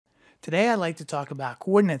Today I'd like to talk about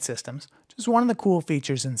coordinate systems, which is one of the cool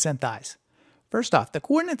features in SynthEyes. First off, the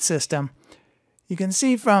coordinate system, you can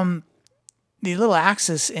see from the little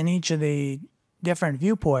axis in each of the different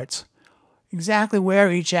viewports exactly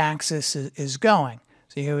where each axis is going.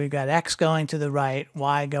 So here we've got X going to the right,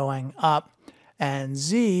 Y going up, and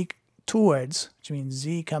Z towards, which means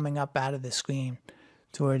Z coming up out of the screen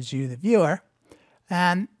towards you, the viewer.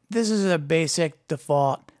 And this is a basic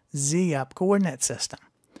default Z up coordinate system.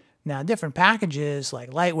 Now, different packages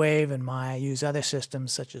like Lightwave and Maya use other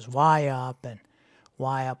systems such as Y up and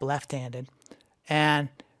Y up left-handed. And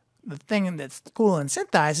the thing that's cool in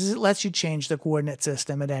SynthEyes is it lets you change the coordinate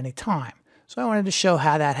system at any time. So I wanted to show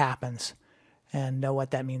how that happens and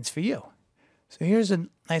what that means for you. So here's a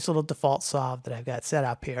nice little default solve that I've got set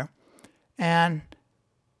up here. And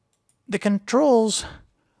the controls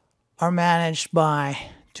are managed by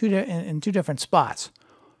in two different spots.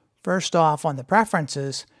 First off, on the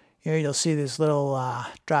preferences, here you'll see this little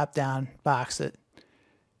drop-down box that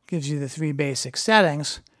gives you the three basic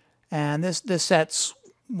settings. And this sets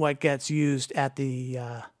what gets used at the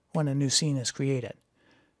when a new scene is created.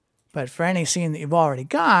 But for any scene that you've already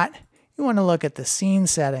got, you want to look at the scene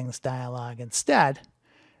settings dialog instead.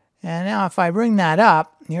 And now if I bring that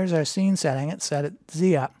up, here's our scene setting. It's set at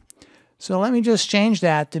Z up. So let me just change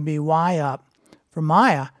that to be Y up for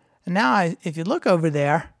Maya. And now if you look over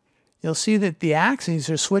there, you'll see that the axes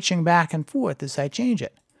are switching back and forth as I change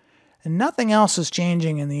it. And nothing else is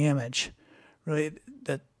changing in the image. Really,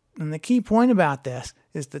 and the key point about this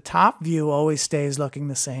is the top view always stays looking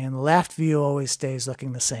the same, the left view always stays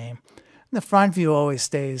looking the same, and the front view always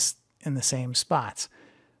stays in the same spots.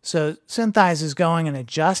 So SynthEyes is going and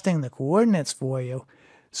adjusting the coordinates for you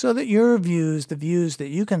so that your views, the views that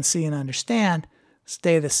you can see and understand,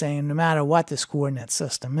 stay the same no matter what this coordinate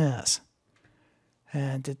system is.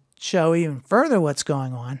 And to show even further what's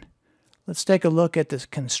going on, let's take a look at this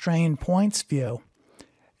constrained points view.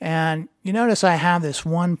 And you notice I have this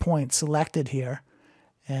one point selected here,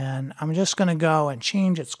 and I'm just going to go and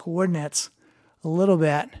change its coordinates a little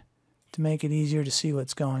bit to make it easier to see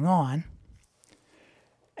what's going on.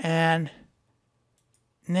 And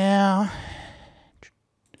now,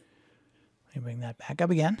 let me bring that back up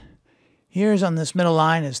again. Here's on this middle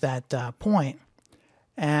line is that point,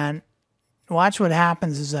 and watch what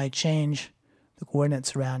happens as I change the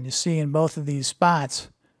coordinates around. You see in both of these spots,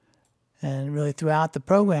 and really throughout the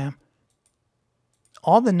program,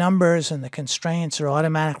 all the numbers and the constraints are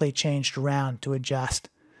automatically changed around to adjust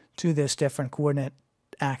to this different coordinate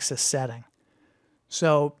axis setting.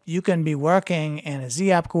 So you can be working in a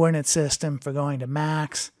Z-up coordinate system for going to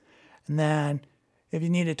max, and then if you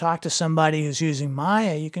need to talk to somebody who's using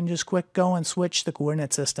Maya, you can just quick go and switch the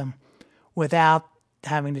coordinate system without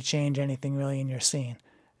having to change anything really in your scene.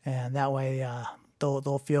 And that way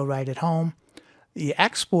they'll feel right at home. The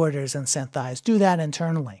exporters in SynthEyes do that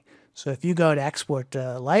internally. So if you go to export to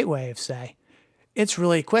Lightwave, say, it's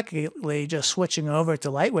really quickly just switching over to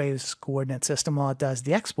Lightwave's coordinate system while it does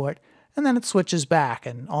the export, and then it switches back,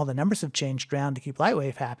 and all the numbers have changed around to keep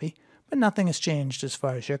Lightwave happy, but nothing has changed as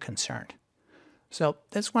far as you're concerned. So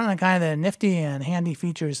that's one of the kind of the nifty and handy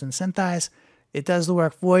features in SynthEyes. It does the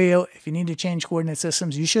work for you. If you need to change coordinate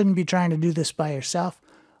systems, you shouldn't be trying to do this by yourself.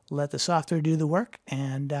 Let the software do the work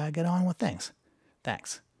and get on with things.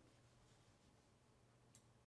 Thanks.